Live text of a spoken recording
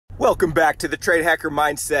Welcome back to the TradeHacker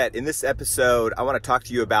Mindset. In this episode, I want to talk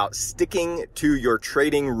to you about sticking to your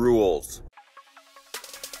trading rules.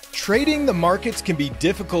 Trading the markets can be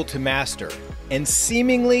difficult to master and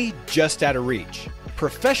seemingly just out of reach.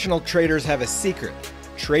 Professional traders have a secret.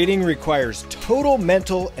 Trading requires total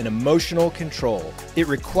mental and emotional control. It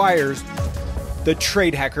requires the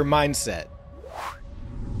TradeHacker Mindset.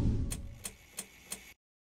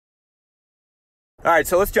 All right,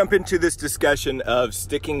 so let's jump into this discussion of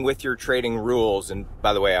sticking with your trading rules. And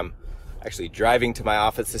by the way, I'm actually driving to my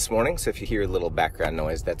office this morning, so if you hear a little background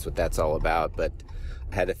noise, that's what that's all about. But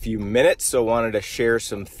I had a few minutes, so wanted to share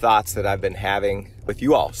some thoughts that I've been having with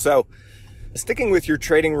you all. So sticking with your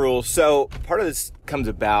trading rules. So part of this comes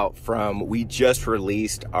about from, we just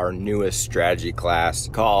released our newest strategy class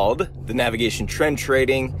called the Navigation Trend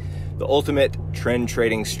Trading, the Ultimate Trend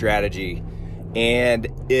Trading Strategy. And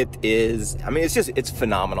it is, it's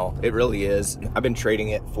phenomenal. It really is. I've been trading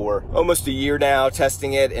it for almost a year now,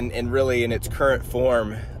 testing it, and really in its current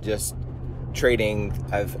form, just trading.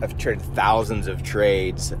 I've traded thousands of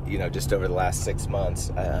trades, just over the last 6 months.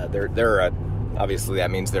 Obviously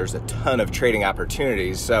that means there's a ton of trading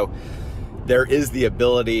opportunities. So there is the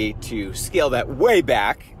ability to scale that way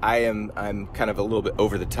back. I'm kind of a little bit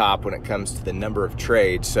over the top when it comes to the number of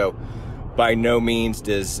trades. So by no means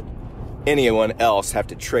does anyone else have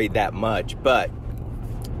to trade that much, but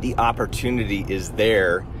the opportunity is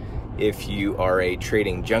there if you are a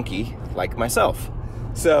trading junkie like myself.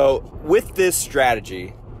 So with this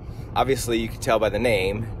strategy, obviously you can tell by the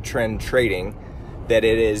name, trend trading, that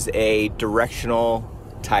it is a directional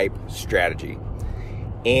type strategy.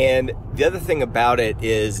 And the other thing about it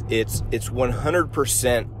is it's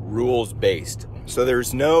 100% rules based. So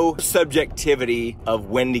there's no subjectivity of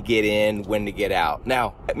when to get in, when to get out.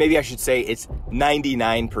 Now, maybe I should say it's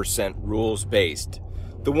 99% rules based.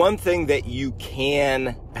 The one thing that you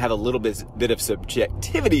can have a little bit of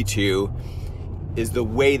subjectivity to is the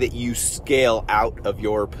way that you scale out of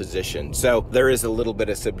your position. So there is a little bit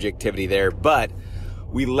of subjectivity there, but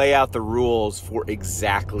we lay out the rules for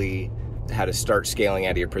exactly how to start scaling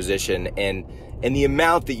out of your position. And the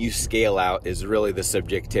amount that you scale out is really the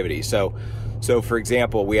subjectivity. So for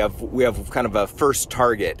example, we have kind of a first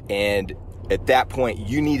target, and at that point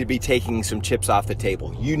you need to be taking some chips off the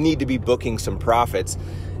table. You need to be booking some profits.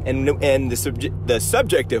 And the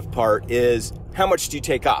subjective part is, how much do you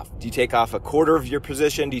take off? Do you take off a quarter of your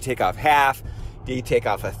position? Do you take off half? Do you take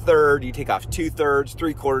off a third? Do you take off 2/3,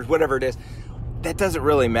 3/4, whatever it is? That doesn't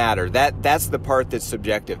really matter. That's the part that's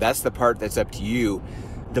subjective. That's the part that's up to you.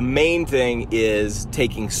 The main thing is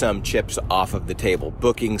taking some chips off of the table,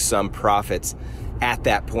 booking some profits at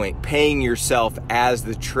that point, paying yourself as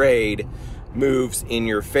the trade moves in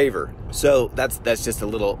your favor. So that's just a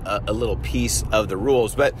little piece of the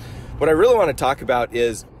rules. But what I really want to talk about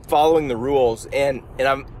is following the rules, and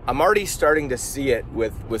I'm already starting to see it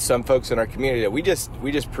with some folks in our community. That we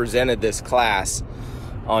just presented this class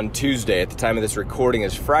on Tuesday. At the time of this recording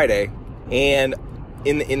is Friday, and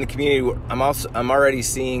in the community, I'm already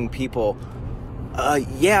seeing people,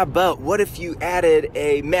 yeah, but what if you added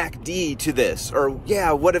a MACD to this? Or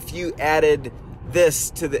yeah, what if you added this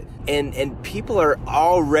to the, and people in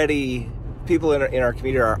our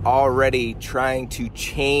community are already trying to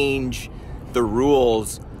change the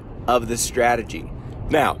rules of the strategy.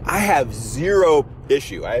 Now, I have zero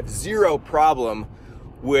problem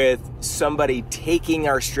with somebody taking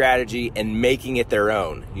our strategy and making it their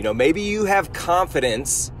own. Maybe you have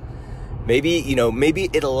confidence, maybe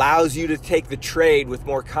it allows you to take the trade with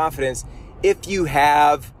more confidence if you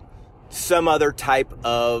have some other type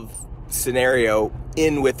of scenario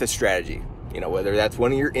in with the strategy. Whether that's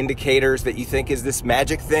one of your indicators that you think is this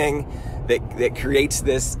magic thing that creates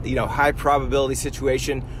this, high probability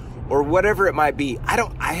situation, or whatever it might be.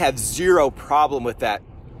 I have zero problem with that.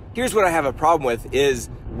 Here's what I have a problem with is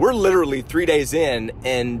we're literally 3 days in,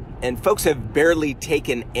 and folks have barely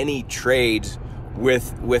taken any trades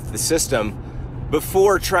with the system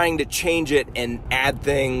before trying to change it and add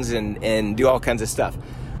things and do all kinds of stuff.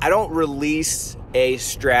 I don't release a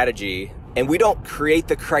strategy, and we don't create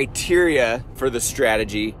the criteria for the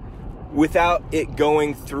strategy without it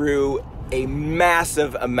going through a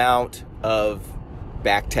massive amount of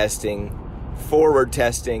back testing, forward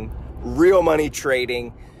testing, real money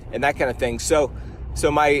trading, and that kind of thing. So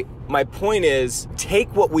my point is,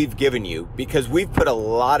 take what we've given you, because we've put a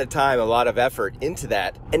lot of time, a lot of effort into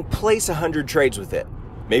that, and place 100 trades with it.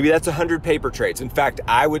 Maybe that's 100 paper trades. In fact,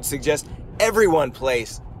 I would suggest everyone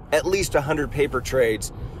place at least 100 paper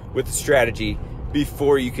trades with the strategy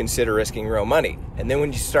before you consider risking real money. And then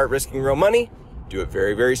when you start risking real money, do it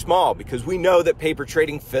very, very small, because we know that paper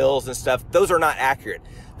trading fills and stuff, those are not accurate.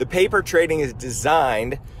 The paper trading is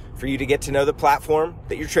designed for you to get to know the platform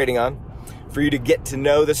that you're trading on, for you to get to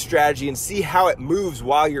know the strategy and see how it moves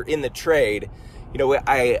while you're in the trade. You know,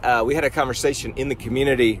 we had a conversation in the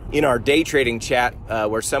community in our day trading chat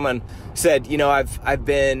where someone said, you know, I've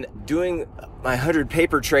been doing my 100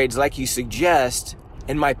 paper trades like you suggest,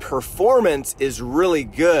 and my performance is really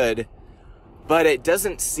good, but it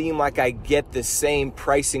doesn't seem like I get the same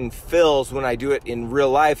pricing fills when I do it in real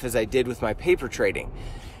life as I did with my paper trading.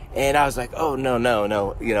 And I was like, oh, no.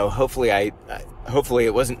 You know, hopefully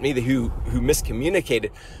it wasn't me who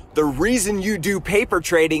miscommunicated. The reason you do paper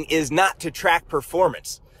trading is not to track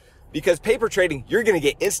performance, because paper trading, you're going to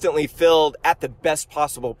get instantly filled at the best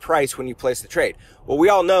possible price when you place the trade. Well, we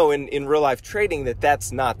all know in real life trading that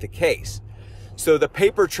that's not the case. So the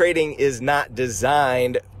paper trading is not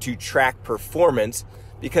designed to track performance,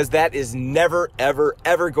 because that is never, ever,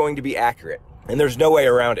 ever going to be accurate. And there's no way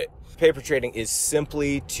around it. Paper trading is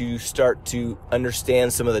simply to start to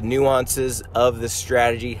understand some of the nuances of the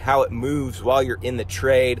strategy, how it moves while you're in the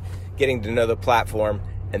trade, getting to know the platform,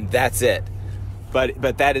 and that's it.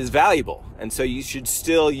 But that is valuable. And so you should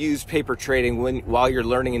still use paper trading while you're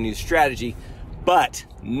learning a new strategy, but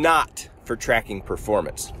not for tracking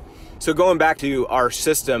performance. So going back to our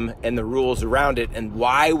system and the rules around it, and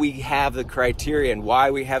why we have the criteria and why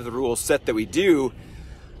we have the rules set that we do,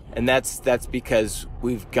 and that's because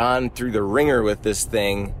we've gone through the ringer with this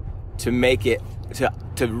thing to make it,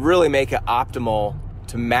 to really make it optimal,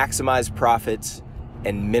 to maximize profits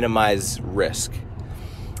and minimize risk.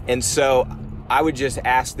 And so I would just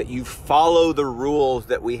ask that you follow the rules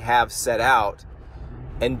that we have set out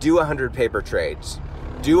and do 100 paper trades.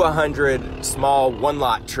 Do 100 small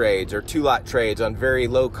one-lot trades or two-lot trades on very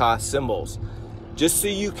low-cost symbols, just so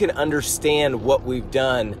you can understand what we've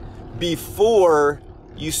done before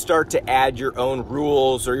you start to add your own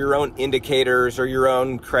rules or your own indicators or your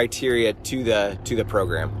own criteria to the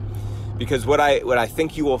program. Because what I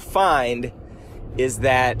think you will find is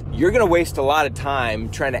that you're going to waste a lot of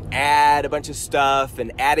time trying to add a bunch of stuff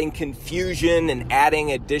and adding confusion and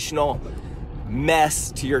adding additional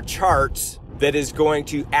mess to your charts that is going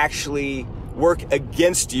to actually work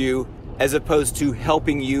against you as opposed to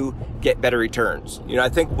helping you get better returns. You know, I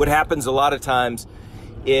think what happens a lot of times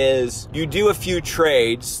is you do a few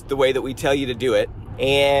trades the way that we tell you to do it.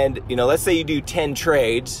 And, you know, let's say you do 10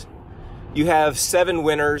 trades, you have 7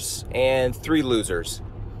 winners and 3 losers.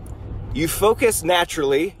 You focus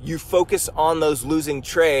naturally, you focus on those losing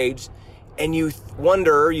trades, and you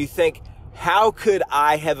wonder, you think, how could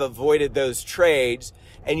I have avoided those trades?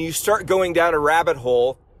 And you start going down a rabbit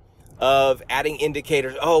hole of adding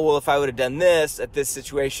indicators. Oh, well, if I would have done this at this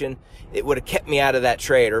situation, it would have kept me out of that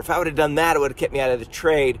trade. Or if I would have done that, it would have kept me out of the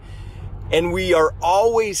trade. And we are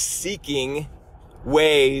always seeking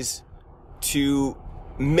ways to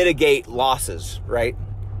mitigate losses, right?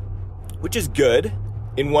 Which is good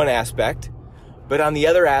in one aspect, but on the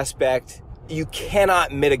other aspect, you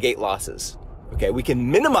cannot mitigate losses. Okay, we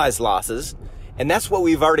can minimize losses, and that's what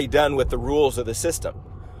we've already done with the rules of the system.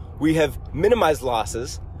 We have minimized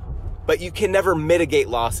losses, but you can never mitigate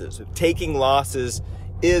losses. Taking losses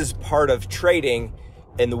is part of trading,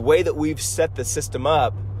 and the way that we've set the system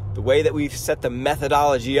up, the way that we've set the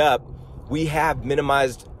methodology up, we have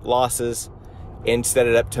minimized losses and set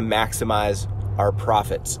it up to maximize our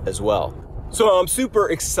profits as well. So I'm super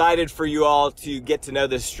excited for you all to get to know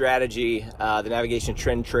this strategy, the navigation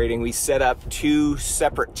trend trading. We set up 2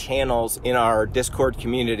 separate channels in our Discord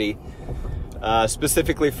community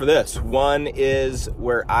specifically for this. One is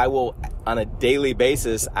where I will, on a daily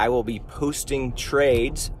basis, I will be posting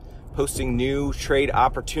trades, posting new trade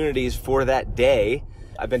opportunities for that day.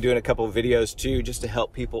 I've been doing a couple of videos too, just to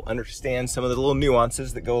help people understand some of the little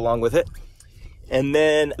nuances that go along with it. And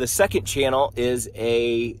then the second channel is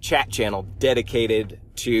a chat channel dedicated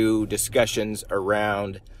to discussions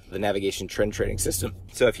around the navigation trend trading system.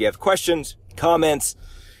 So if you have questions, comments,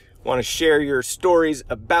 want to share your stories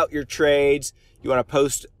about your trades, you want to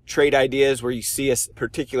post trade ideas where you see a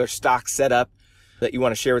particular stock setup that you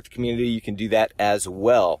want to share with the community, you can do that as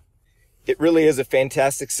well. It really is a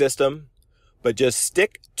fantastic system, but just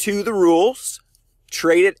stick to the rules.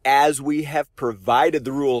 Trade it as we have provided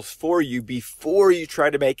the rules for you before you try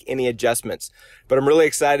to make any adjustments. But I'm really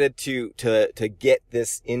excited to get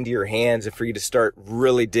this into your hands and for you to start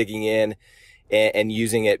really digging in and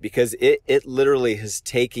using it, because it literally has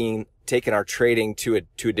taken our trading to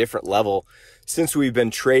a different level since we've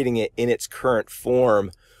been trading it in its current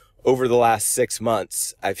form over the last 6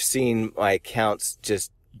 months. I've seen my accounts just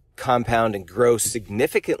compound and grow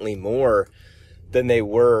significantly more than they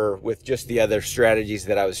were with just the other strategies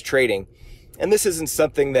that I was trading. And this isn't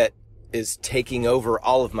something that is taking over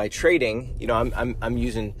all of my trading. You know, I'm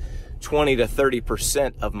using 20 to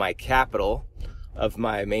 30% of my capital of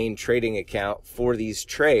my main trading account for these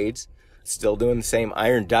trades. Still doing the same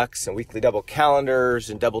iron ducks and weekly double calendars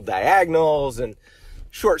and double diagonals and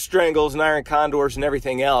short strangles and iron condors and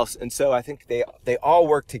everything else. And so I think they all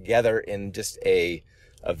work together in just a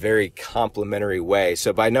very complementary way.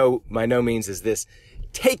 So by no means is this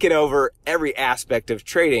taken over every aspect of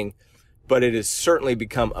trading, but it has certainly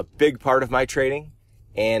become a big part of my trading,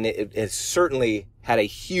 and it has certainly had a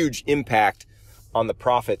huge impact on the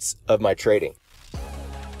profits of my trading.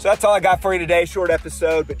 So that's all I got for you today. Short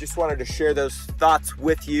episode, but just wanted to share those thoughts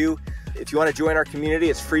with you. If you want to join our community,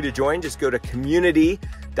 it's free to join. Just go to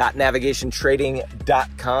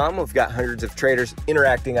community.navigationtrading.com. We've got hundreds of traders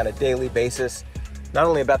interacting on a daily basis, not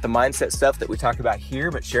only about the mindset stuff that we talk about here,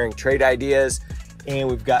 but sharing trade ideas. And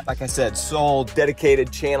we've got, like I said, sole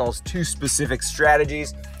dedicated channels to specific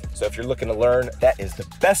strategies. So if you're looking to learn, that is the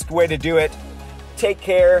best way to do it. Take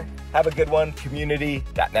care. Have a good one.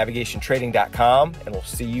 Community.navigationtrading.com, and we'll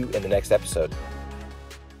see you in the next episode.